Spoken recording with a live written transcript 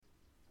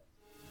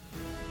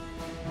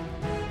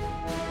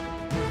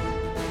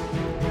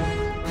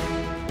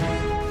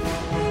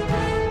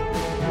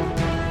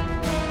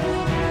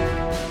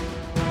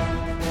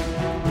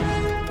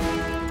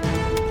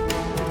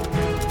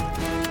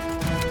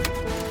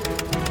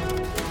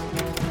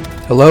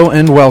Hello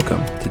and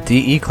welcome to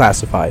DE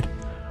Classified,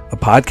 a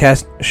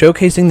podcast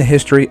showcasing the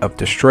history of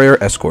destroyer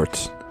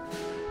escorts.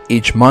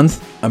 Each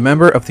month, a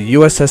member of the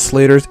USS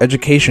Slater's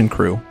education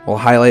crew will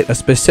highlight a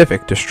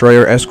specific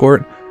destroyer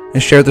escort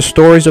and share the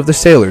stories of the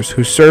sailors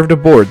who served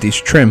aboard these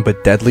trim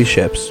but deadly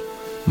ships.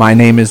 My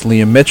name is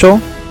Liam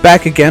Mitchell,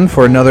 back again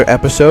for another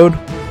episode,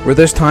 where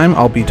this time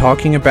I'll be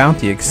talking about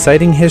the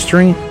exciting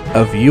history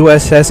of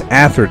USS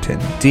Atherton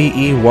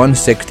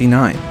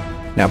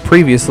DE-169. Now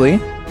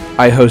previously,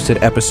 I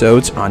hosted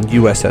episodes on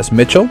USS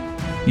Mitchell,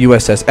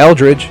 USS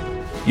Eldridge,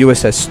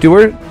 USS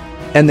Stewart,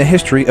 and the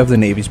history of the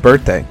Navy's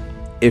birthday.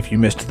 If you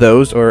missed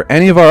those or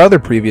any of our other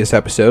previous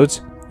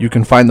episodes, you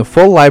can find the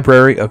full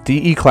library of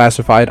DE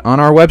Classified on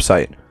our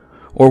website,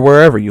 or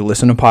wherever you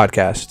listen to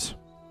podcasts.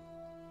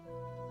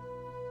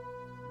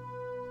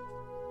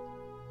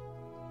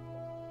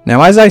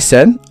 Now, as I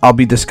said, I'll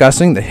be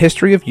discussing the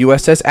history of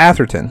USS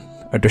Atherton,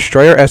 a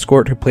destroyer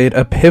escort who played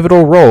a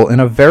pivotal role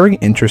in a very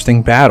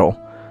interesting battle,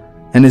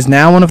 and is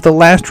now one of the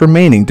last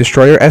remaining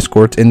destroyer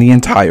escorts in the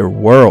entire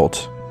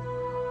world.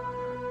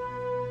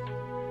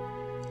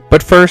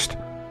 But first,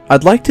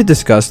 I'd like to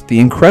discuss the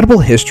incredible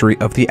history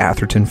of the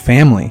Atherton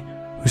family,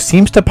 who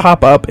seems to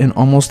pop up in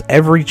almost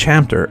every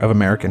chapter of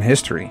American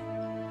history.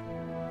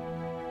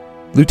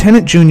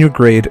 Lieutenant Junior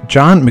Grade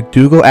John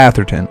McDougal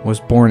Atherton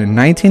was born in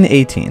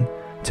 1918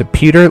 to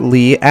Peter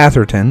Lee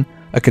Atherton,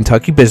 a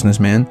Kentucky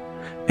businessman,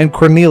 and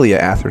Cornelia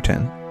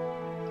Atherton.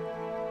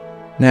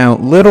 Now,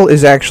 little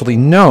is actually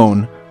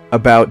known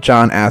about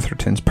John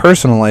Atherton's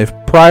personal life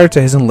prior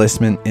to his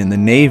enlistment in the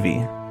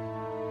Navy.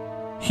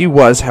 He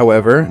was,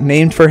 however,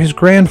 named for his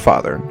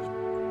grandfather,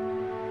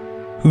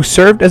 who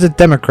served as a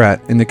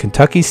Democrat in the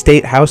Kentucky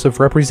State House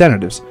of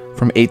Representatives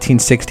from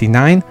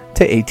 1869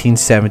 to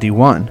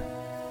 1871.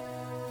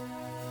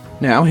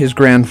 Now, his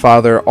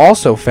grandfather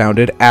also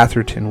founded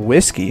Atherton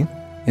Whiskey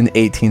in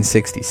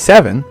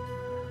 1867,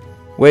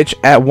 which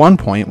at one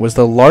point was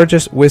the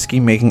largest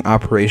whiskey-making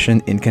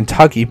operation in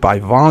Kentucky by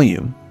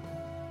volume.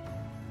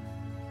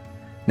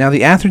 Now,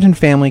 the Atherton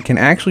family can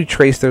actually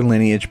trace their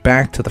lineage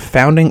back to the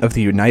founding of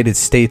the United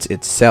States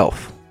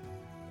itself.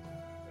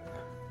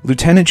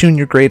 Lieutenant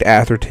Junior Grade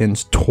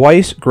Atherton's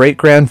twice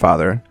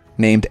great-grandfather,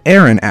 named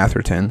Aaron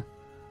Atherton,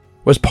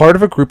 was part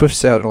of a group of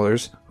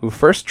settlers who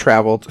first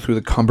traveled through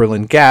the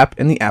Cumberland Gap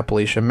in the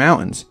Appalachian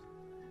Mountains.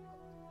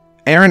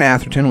 Aaron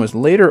Atherton was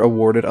later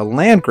awarded a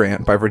land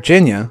grant by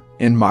Virginia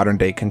in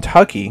modern-day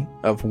Kentucky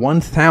of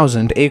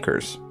 1,000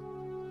 acres.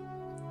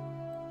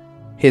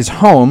 His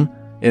home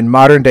in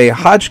modern-day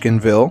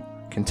Hodgkinville,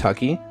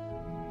 Kentucky,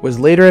 was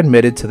later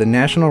admitted to the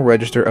National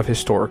Register of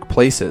Historic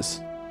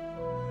Places.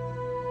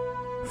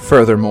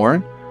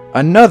 Furthermore,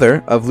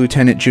 another of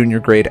Lieutenant Junior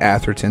Grade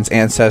Atherton's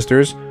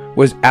ancestors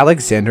was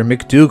Alexander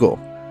McDougal,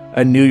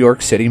 a New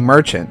York City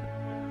merchant,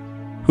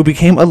 who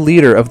became a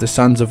leader of the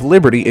Sons of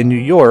Liberty in New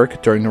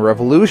York during the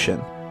Revolution,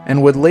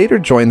 and would later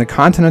join the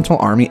Continental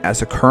Army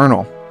as a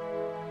colonel.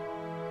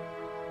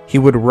 He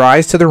would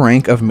rise to the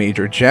rank of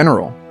Major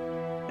General,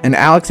 and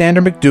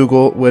Alexander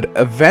McDougal would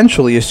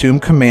eventually assume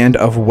command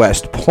of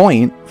West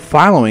Point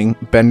following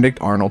Benedict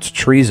Arnold's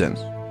treason.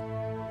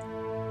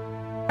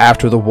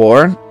 After the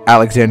war,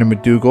 Alexander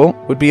McDougal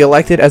would be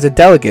elected as a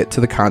delegate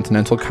to the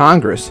Continental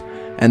Congress,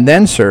 and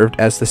then served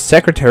as the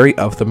Secretary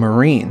of the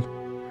Marine,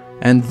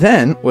 and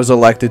then was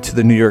elected to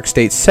the New York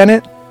State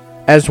Senate,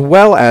 as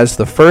well as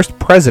the first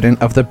president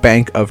of the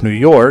Bank of New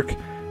York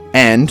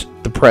and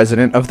the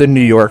president of the New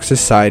York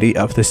Society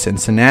of the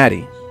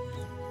Cincinnati.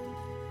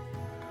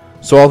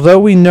 So although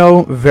we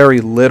know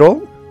very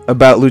little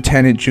about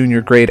Lieutenant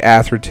Junior Grade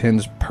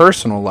Atherton's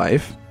personal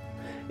life,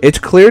 it's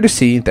clear to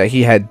see that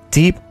he had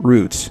deep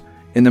roots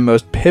in the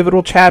most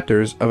pivotal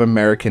chapters of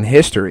American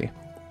history.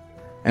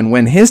 And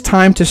when his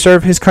time to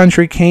serve his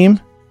country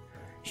came,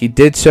 he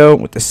did so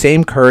with the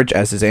same courage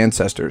as his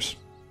ancestors.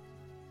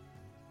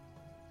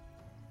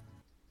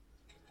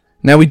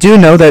 Now, we do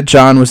know that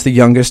John was the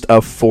youngest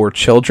of 4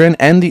 children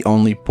and the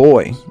only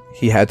boy.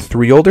 He had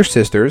 3 older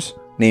sisters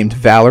named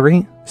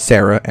Valerie,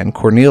 Sarah, and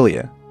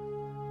Cornelia,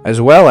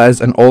 as well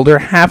as an older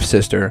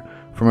half-sister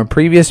from a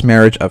previous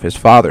marriage of his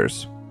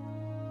father's.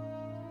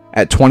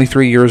 At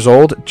 23 years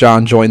old,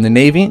 John joined the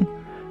Navy,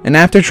 and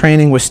after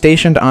training was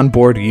stationed on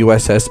board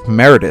USS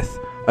Meredith,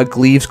 a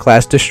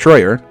Gleaves-class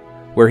destroyer,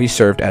 where he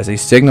served as a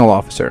signal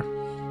officer.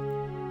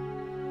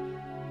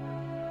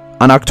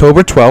 On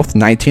October 12,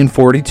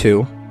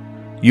 1942,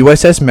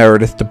 USS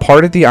Meredith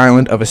departed the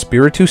island of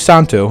Espiritu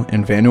Santo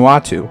in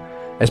Vanuatu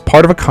as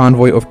part of a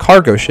convoy of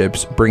cargo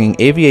ships bringing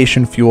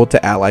aviation fuel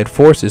to Allied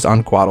forces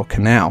on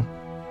Guadalcanal.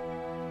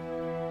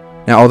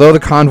 Now, although the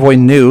convoy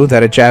knew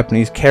that a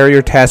Japanese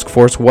carrier task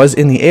force was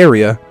in the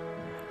area,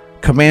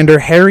 Commander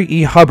Harry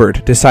E.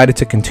 Hubbard decided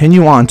to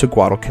continue on to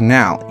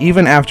Guadalcanal,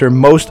 even after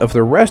most of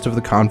the rest of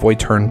the convoy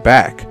turned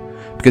back,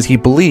 because he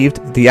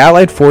believed the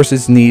Allied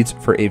forces' needs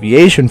for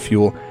aviation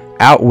fuel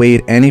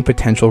outweighed any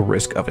potential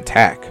risk of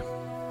attack.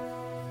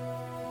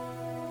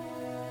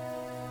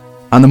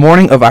 On the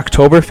morning of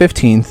October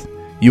 15th,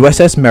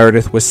 USS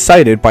Meredith was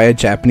sighted by a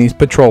Japanese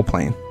patrol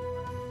plane.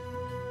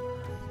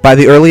 By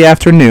the early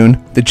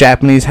afternoon, the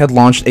Japanese had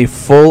launched a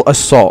full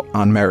assault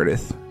on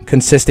Meredith,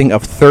 consisting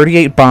of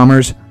 38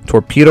 bombers,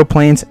 torpedo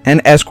planes,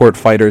 and escort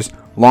fighters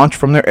launched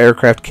from their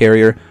aircraft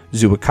carrier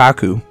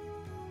Zuikaku.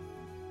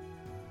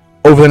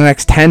 Over the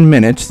next 10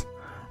 minutes,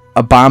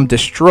 a bomb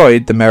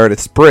destroyed the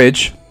Meredith's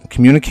bridge,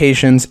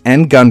 communications,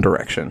 and gun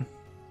direction.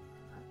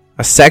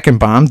 A second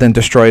bomb then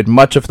destroyed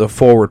much of the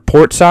forward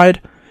port side,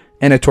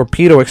 and a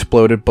torpedo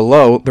exploded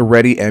below the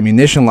ready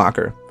ammunition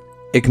locker,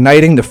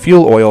 igniting the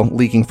fuel oil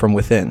leaking from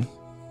within.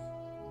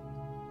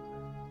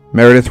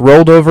 Meredith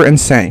rolled over and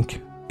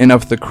sank, and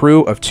of the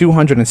crew of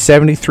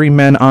 273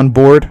 men on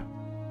board,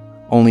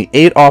 only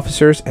 8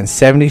 officers and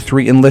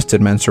 73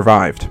 enlisted men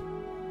survived.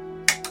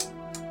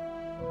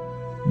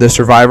 The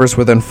survivors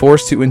were then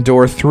forced to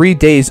endure 3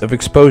 days of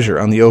exposure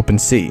on the open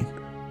sea,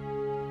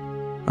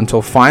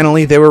 until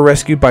finally they were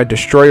rescued by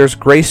destroyers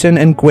Grayson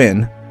and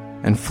Gwyn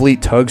and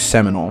fleet tug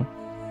Seminole.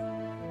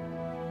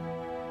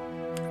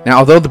 Now,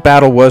 although the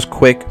battle was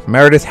quick,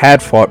 Meredith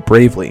had fought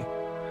bravely.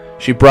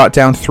 She brought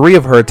down 3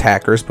 of her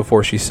attackers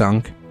before she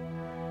sunk,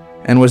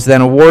 and was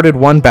then awarded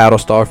 1 battle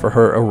star for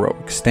her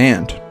heroic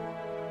stand.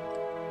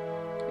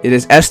 It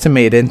is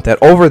estimated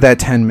that over that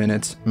 10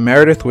 minutes,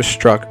 Meredith was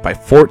struck by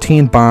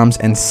 14 bombs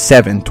and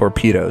 7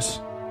 torpedoes.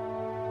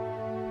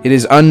 It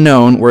is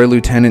unknown where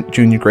Lieutenant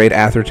Junior Grade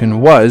Atherton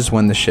was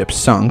when the ship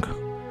sunk,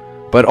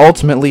 but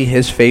ultimately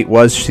his fate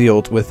was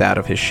sealed with that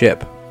of his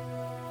ship.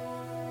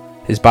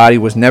 His body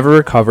was never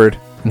recovered,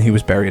 and he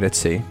was buried at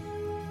sea.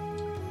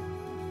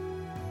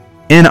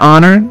 In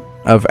honor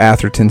of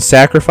Atherton's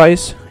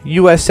sacrifice,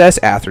 USS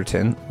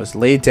Atherton was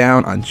laid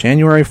down on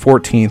January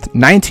 14,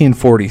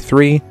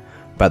 1943,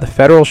 by the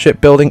Federal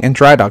Shipbuilding and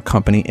Drydock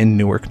Company in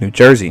Newark, New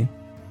Jersey.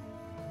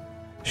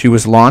 She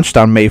was launched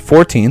on May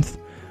 14th,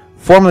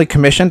 formally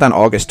commissioned on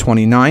August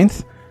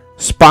 29th,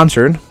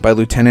 sponsored by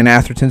Lieutenant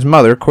Atherton's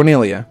mother,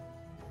 Cornelia.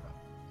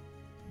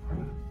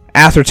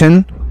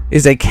 Atherton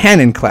is a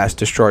Cannon-class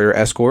destroyer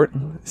escort,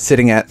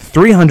 sitting at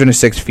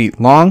 306 feet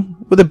long,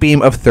 with a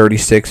beam of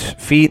 36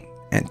 feet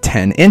and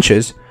 10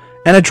 inches,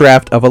 and a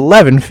draft of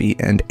 11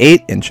 feet and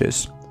 8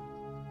 inches.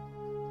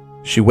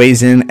 She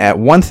weighs in at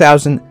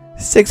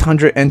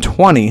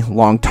 1,620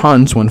 long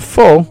tons when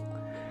full,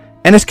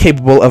 and is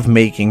capable of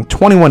making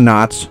 21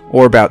 knots,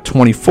 or about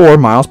 24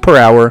 miles per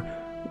hour,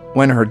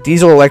 when her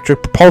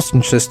diesel-electric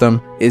propulsion system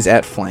is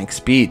at flank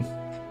speed.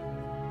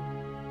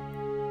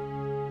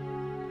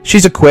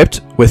 She's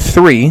equipped with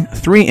 3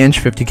 3-inch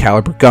 50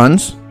 caliber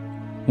guns,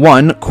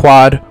 1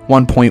 quad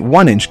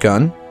 1.1-inch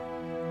gun,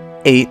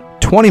 8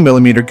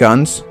 20mm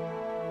guns,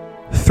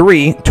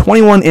 3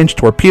 21-inch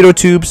torpedo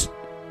tubes,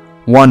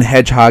 1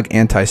 Hedgehog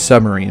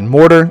anti-submarine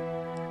mortar,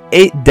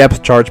 8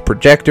 depth charge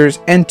projectors,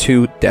 and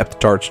 2 depth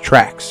charge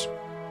tracks.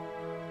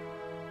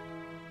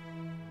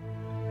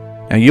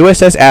 Now,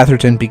 USS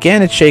Atherton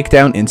began its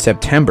shakedown in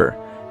September,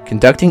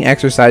 conducting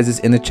exercises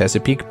in the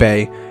Chesapeake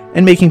Bay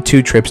and making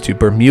 2 trips to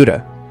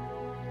Bermuda.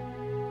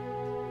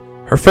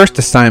 Her first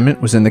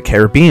assignment was in the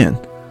Caribbean,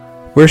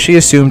 where she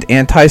assumed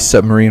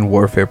anti-submarine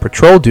warfare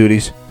patrol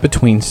duties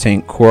between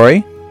St.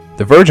 Croix,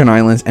 the Virgin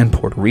Islands, and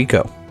Puerto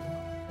Rico.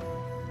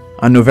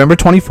 On November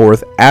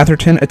 24th,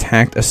 Atherton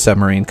attacked a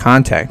submarine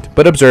contact,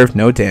 but observed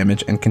no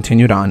damage and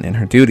continued on in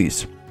her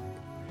duties.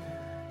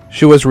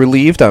 She was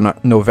relieved on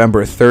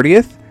November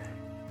 30th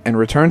and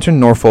returned to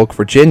Norfolk,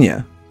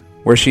 Virginia,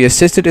 where she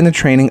assisted in the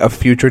training of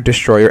future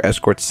destroyer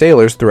escort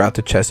sailors throughout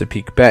the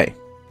Chesapeake Bay.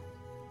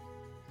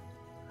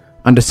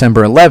 On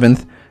December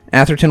 11th,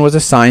 Atherton was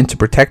assigned to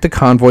protect a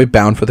convoy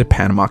bound for the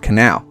Panama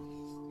Canal.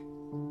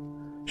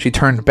 She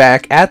turned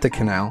back at the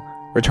canal,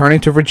 returning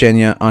to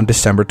Virginia on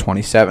December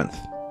 27th.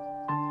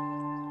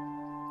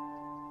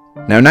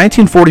 Now,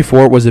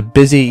 1944 was a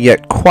busy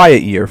yet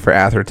quiet year for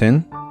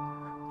Atherton.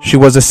 She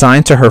was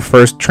assigned to her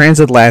first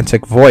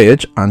transatlantic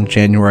voyage on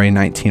January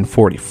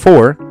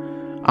 1944,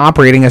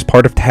 operating as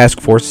part of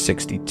Task Force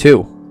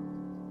 62.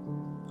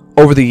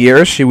 Over the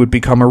years, she would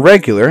become a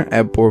regular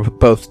at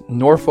both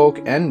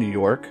Norfolk and New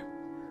York,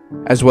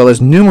 as well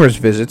as numerous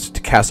visits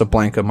to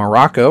Casablanca,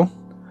 Morocco,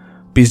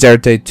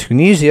 Bizerte,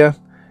 Tunisia,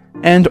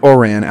 and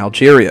Oran,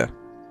 Algeria.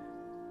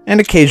 And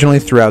occasionally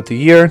throughout the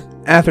year,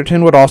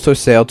 Atherton would also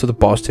sail to the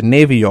Boston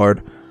Navy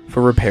Yard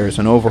for repairs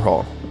and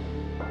overhaul.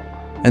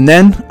 And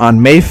then,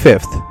 on May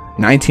 5th,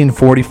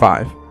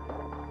 1945,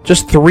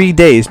 just 3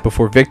 days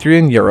before victory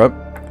in Europe,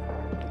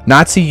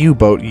 Nazi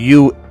U-boat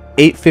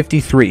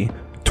U-853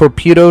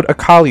 torpedoed a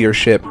collier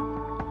ship,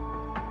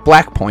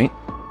 Black Point,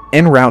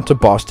 en route to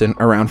Boston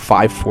around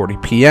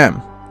 5:40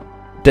 p.m.,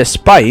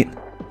 despite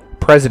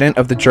President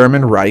of the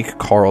German Reich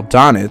Karl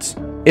Donitz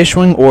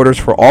issuing orders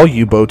for all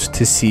U-boats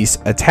to cease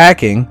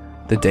attacking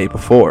the day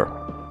before.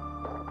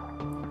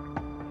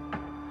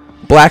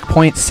 Black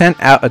Point sent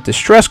out a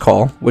distress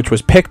call, which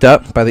was picked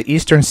up by the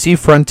Eastern Sea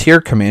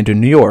Frontier Command in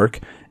New York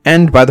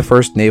and by the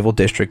 1st Naval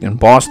District in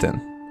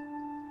Boston.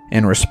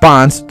 In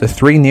response, the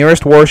 3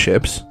 nearest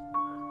warships,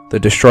 the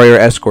destroyer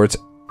escorts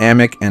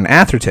Amick and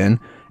Atherton,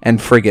 and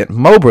frigate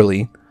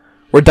Moberly,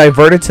 were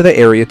diverted to the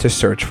area to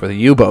search for the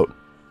U-boat.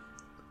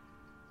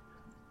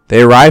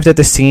 They arrived at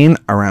the scene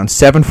around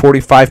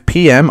 7:45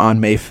 p.m.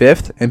 on May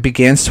 5th and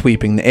began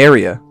sweeping the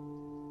area.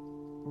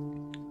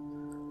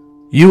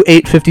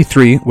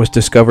 U-853 was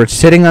discovered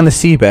sitting on the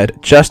seabed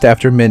just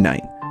after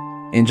midnight,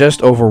 in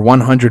just over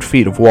 100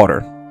 feet of water.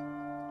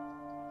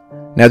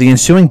 Now, the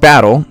ensuing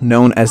battle,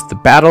 known as the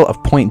Battle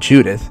of Point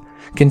Judith,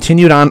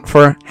 continued on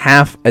for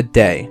half a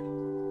day.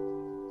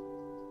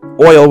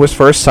 Oil was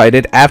first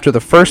sighted after the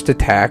first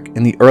attack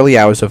in the early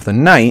hours of the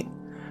night,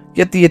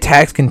 yet the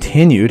attacks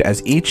continued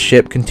as each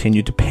ship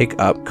continued to pick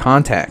up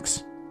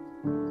contacts.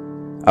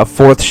 A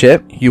fourth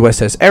ship,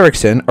 USS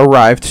Erickson,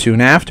 arrived soon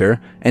after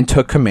and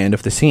took command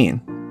of the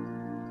scene.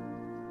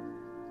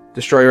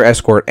 Destroyer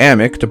escort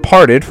Amick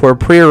departed for a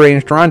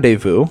prearranged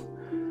rendezvous,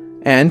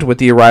 and with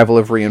the arrival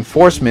of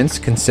reinforcements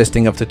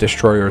consisting of the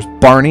destroyers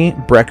Barney,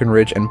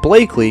 Breckenridge, and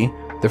Blakely,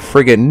 the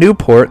frigate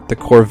Newport, the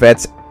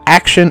corvettes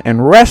Action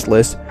and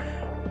Restless,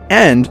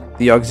 and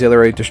the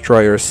auxiliary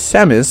destroyer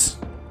Semmes,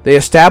 they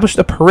established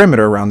a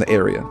perimeter around the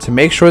area to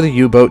make sure the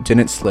U-boat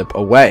didn't slip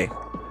away,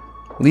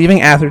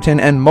 leaving Atherton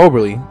and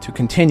Moberly to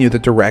continue the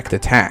direct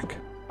attack.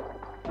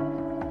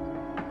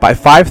 By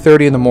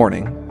 5:30 in the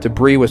morning,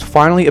 debris was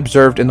finally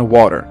observed in the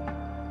water.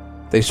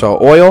 They saw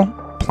oil,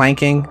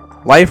 planking,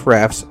 life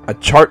rafts, a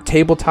chart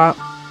tabletop,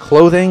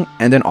 clothing,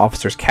 and an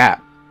officer's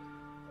cap.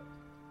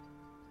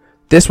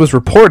 This was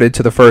reported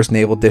to the 1st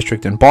Naval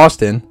District in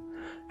Boston.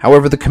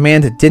 However, the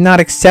command did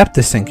not accept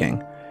the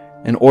sinking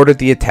and ordered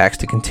the attacks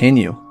to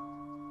continue.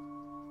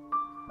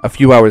 A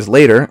few hours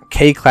later,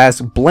 K-class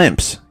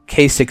blimps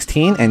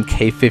K-16 and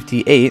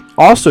K-58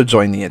 also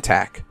joined the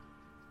attack,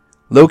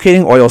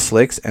 locating oil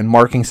slicks and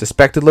marking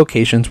suspected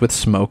locations with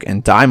smoke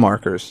and dye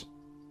markers.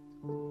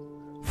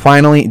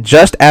 Finally,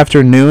 just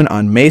after noon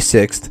on May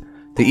 6th,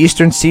 the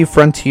Eastern Sea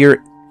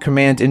Frontier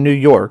Command in New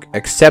York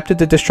accepted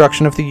the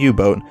destruction of the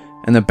U-boat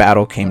and the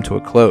battle came to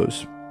a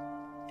close.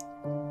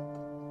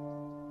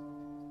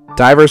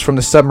 Divers from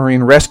the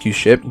submarine rescue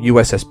ship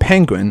USS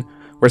Penguin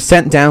were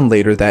sent down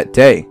later that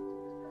day,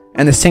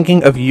 and the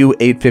sinking of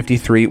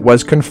U-853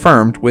 was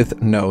confirmed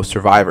with no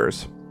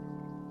survivors.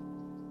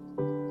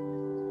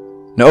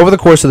 Now, over the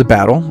course of the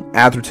battle,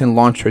 Atherton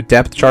launched her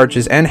depth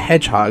charges and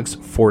hedgehogs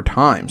 4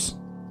 times.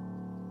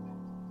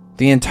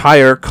 The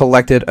entire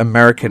collected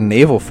American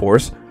naval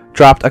force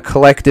dropped a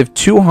collective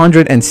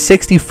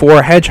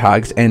 264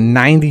 hedgehogs and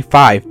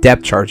 95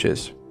 depth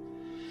charges.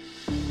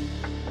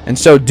 And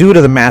so, due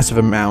to the massive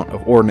amount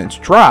of ordnance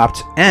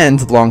dropped and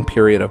the long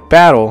period of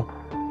battle,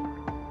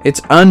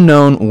 it's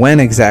unknown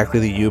when exactly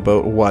the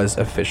U-boat was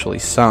officially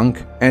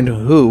sunk and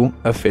who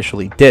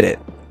officially did it.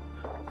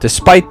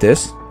 Despite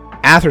this,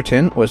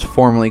 Atherton was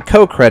formally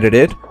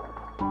co-credited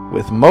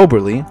with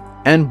Moberly,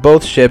 and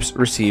both ships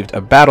received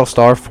a battle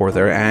star for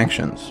their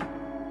actions.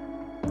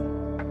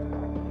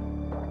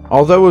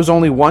 Although it was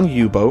only one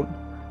U-boat,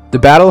 the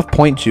Battle of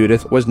Point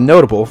Judith was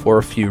notable for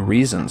a few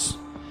reasons.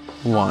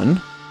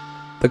 1.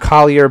 The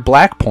collier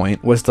Black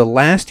Point was the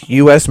last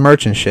U.S.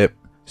 merchant ship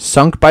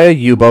sunk by a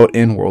U-boat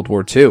in World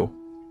War II.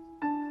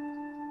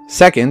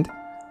 Second,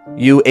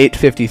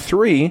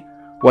 U-853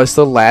 was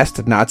the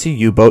last Nazi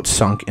U-boat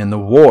sunk in the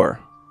war.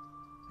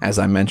 As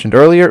I mentioned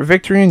earlier,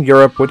 victory in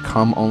Europe would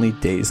come only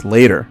days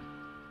later.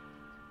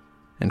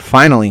 And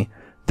finally,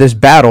 this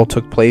battle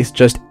took place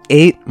just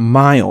 8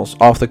 miles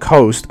off the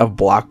coast of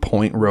Block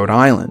Point, Rhode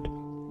Island,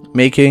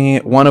 making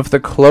it one of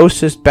the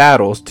closest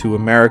battles to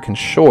American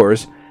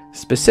shores,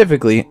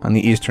 specifically on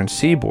the eastern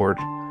seaboard,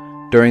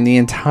 during the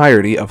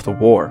entirety of the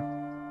war.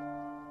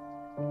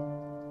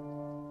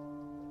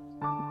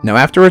 Now,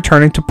 after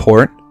returning to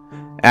port,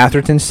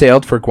 Atherton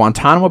sailed for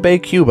Guantanamo Bay,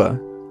 Cuba,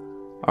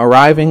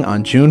 arriving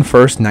on June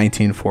 1st,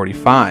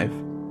 1945.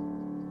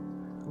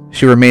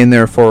 She remained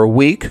there for a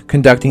week,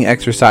 conducting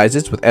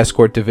exercises with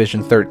Escort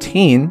Division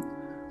 13,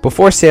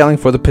 before sailing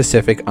for the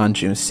Pacific on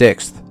June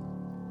 6th.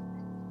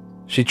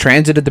 She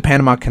transited the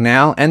Panama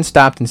Canal and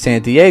stopped in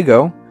San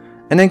Diego,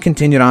 and then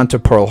continued on to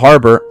Pearl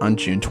Harbor on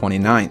June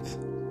 29th.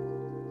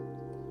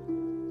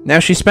 Now,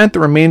 she spent the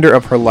remainder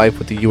of her life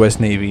with the U.S.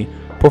 Navy,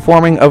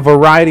 performing a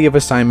variety of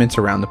assignments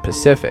around the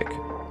Pacific.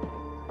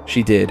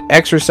 She did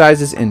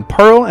exercises in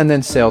Pearl and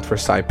then sailed for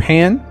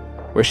Saipan,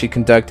 where she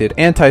conducted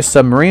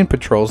anti-submarine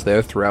patrols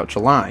there throughout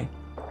July.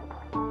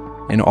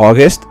 In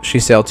August, she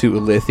sailed to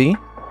Ulithi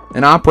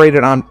and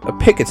operated on a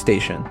picket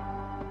station,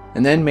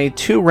 and then made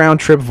 2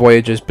 round-trip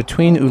voyages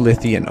between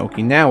Ulithi and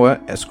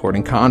Okinawa,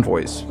 escorting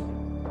convoys.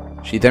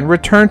 She then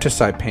returned to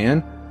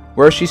Saipan,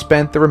 where she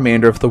spent the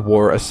remainder of the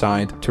war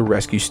assigned to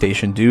rescue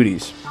station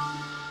duties.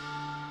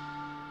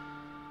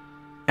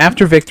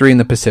 After victory in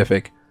the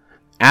Pacific,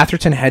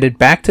 Atherton headed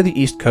back to the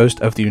east coast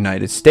of the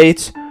United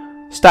States,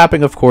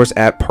 stopping of course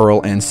at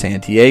Pearl and San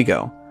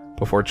Diego,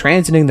 before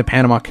transiting the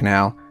Panama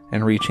Canal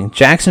and reaching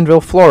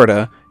Jacksonville,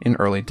 Florida in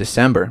early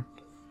December.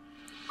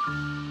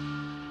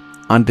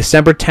 On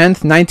December 10,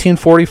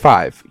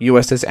 1945,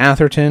 USS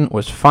Atherton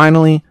was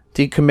finally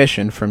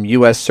decommissioned from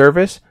U.S.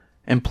 service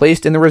and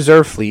placed in the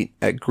reserve fleet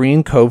at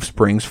Green Cove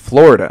Springs,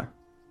 Florida,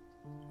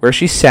 where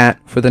she sat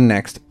for the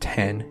next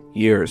 10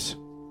 years.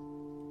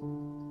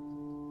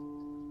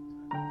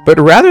 But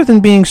rather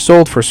than being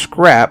sold for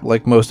scrap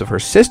like most of her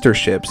sister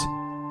ships,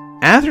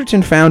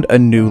 Atherton found a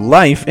new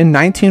life in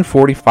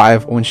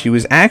 1945 when she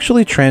was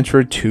actually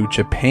transferred to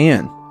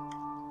Japan.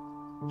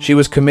 She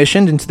was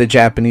commissioned into the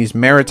Japanese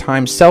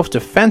Maritime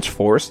Self-Defense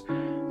Force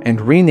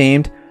and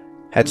renamed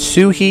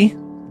Hatsuhi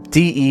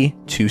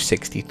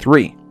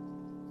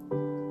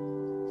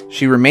DE-263.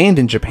 She remained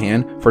in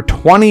Japan for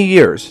 20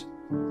 years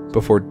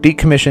before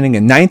decommissioning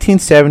in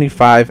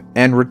 1975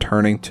 and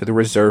returning to the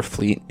Reserve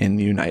Fleet in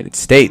the United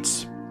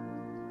States.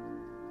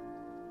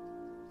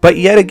 But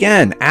yet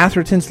again,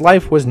 Atherton's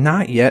life was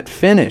not yet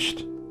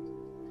finished.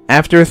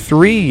 After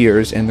 3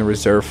 years in the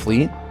Reserve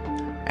Fleet,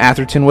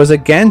 Atherton was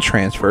again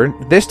transferred,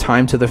 this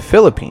time to the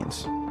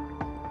Philippines.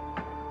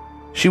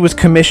 She was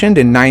commissioned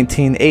in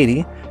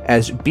 1980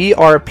 as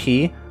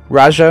BRP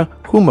Raja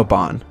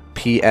Humabon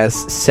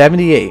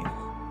PS-78,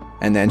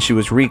 and then she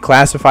was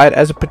reclassified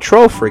as a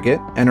patrol frigate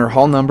and her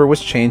hull number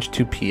was changed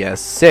to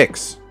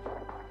PS-6.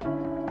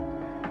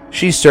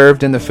 She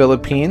served in the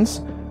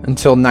Philippines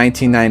until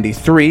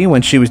 1993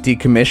 when she was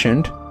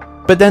decommissioned,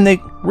 but then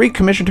they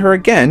recommissioned her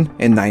again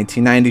in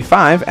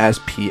 1995 as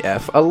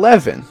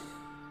PF-11.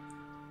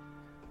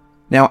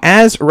 Now,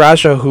 as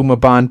Raja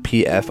Humabon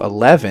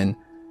PF-11,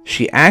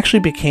 she actually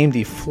became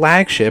the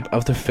flagship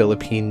of the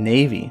Philippine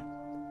Navy.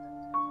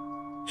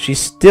 She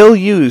still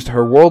used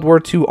her World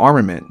War II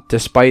armament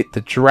despite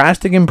the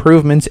drastic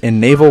improvements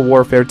in naval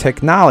warfare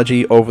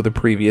technology over the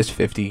previous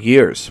 50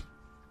 years.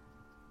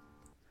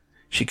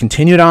 She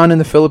continued on in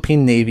the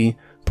Philippine Navy,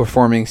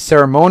 performing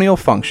ceremonial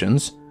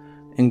functions,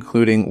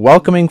 including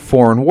welcoming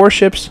foreign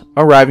warships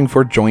arriving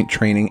for joint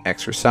training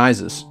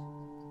exercises.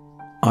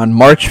 On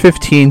March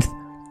 15,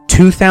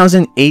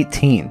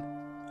 2018,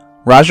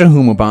 Raja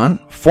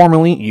Humabon,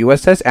 formerly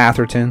USS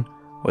Atherton,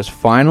 was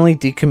finally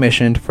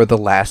decommissioned for the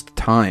last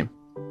time.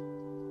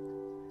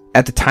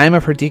 At the time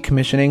of her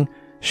decommissioning,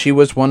 she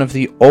was one of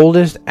the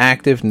oldest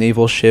active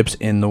naval ships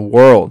in the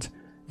world,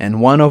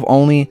 and one of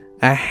only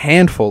a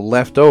handful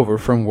left over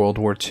from World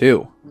War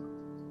II.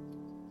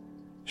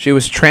 She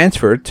was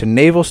transferred to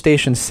Naval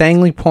Station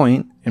Sangley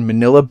Point in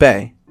Manila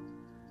Bay,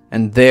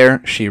 and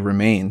there she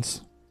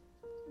remains.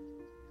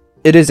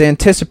 It is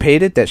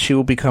anticipated that she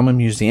will become a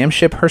museum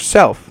ship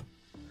herself,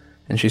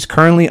 and she's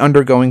currently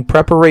undergoing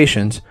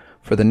preparations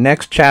for the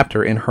next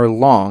chapter in her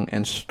long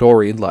and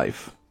storied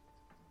life.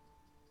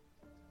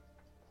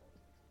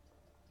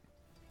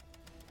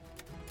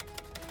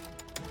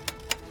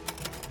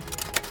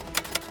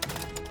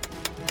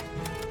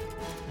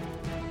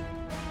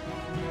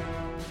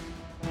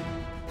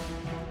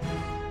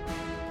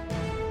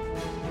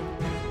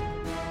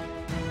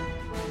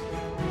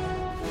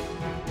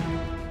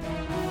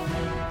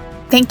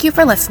 Thank you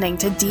for listening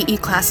to DE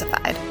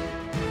Classified.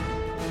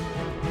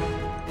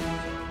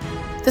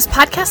 This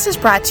podcast is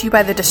brought to you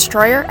by the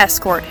Destroyer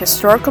Escort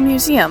Historical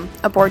Museum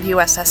aboard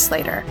USS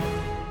Slater.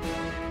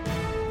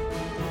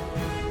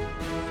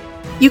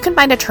 You can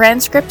find a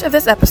transcript of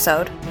this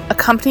episode,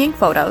 accompanying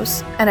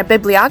photos, and a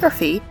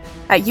bibliography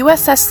at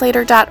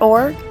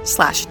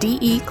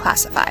ussslater.org/DE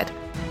Classified.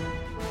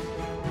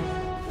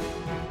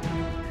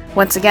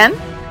 Once again,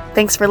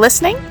 thanks for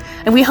listening,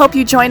 and we hope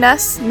you join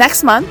us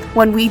next month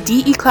when we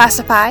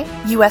declassify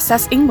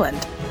USS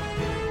England.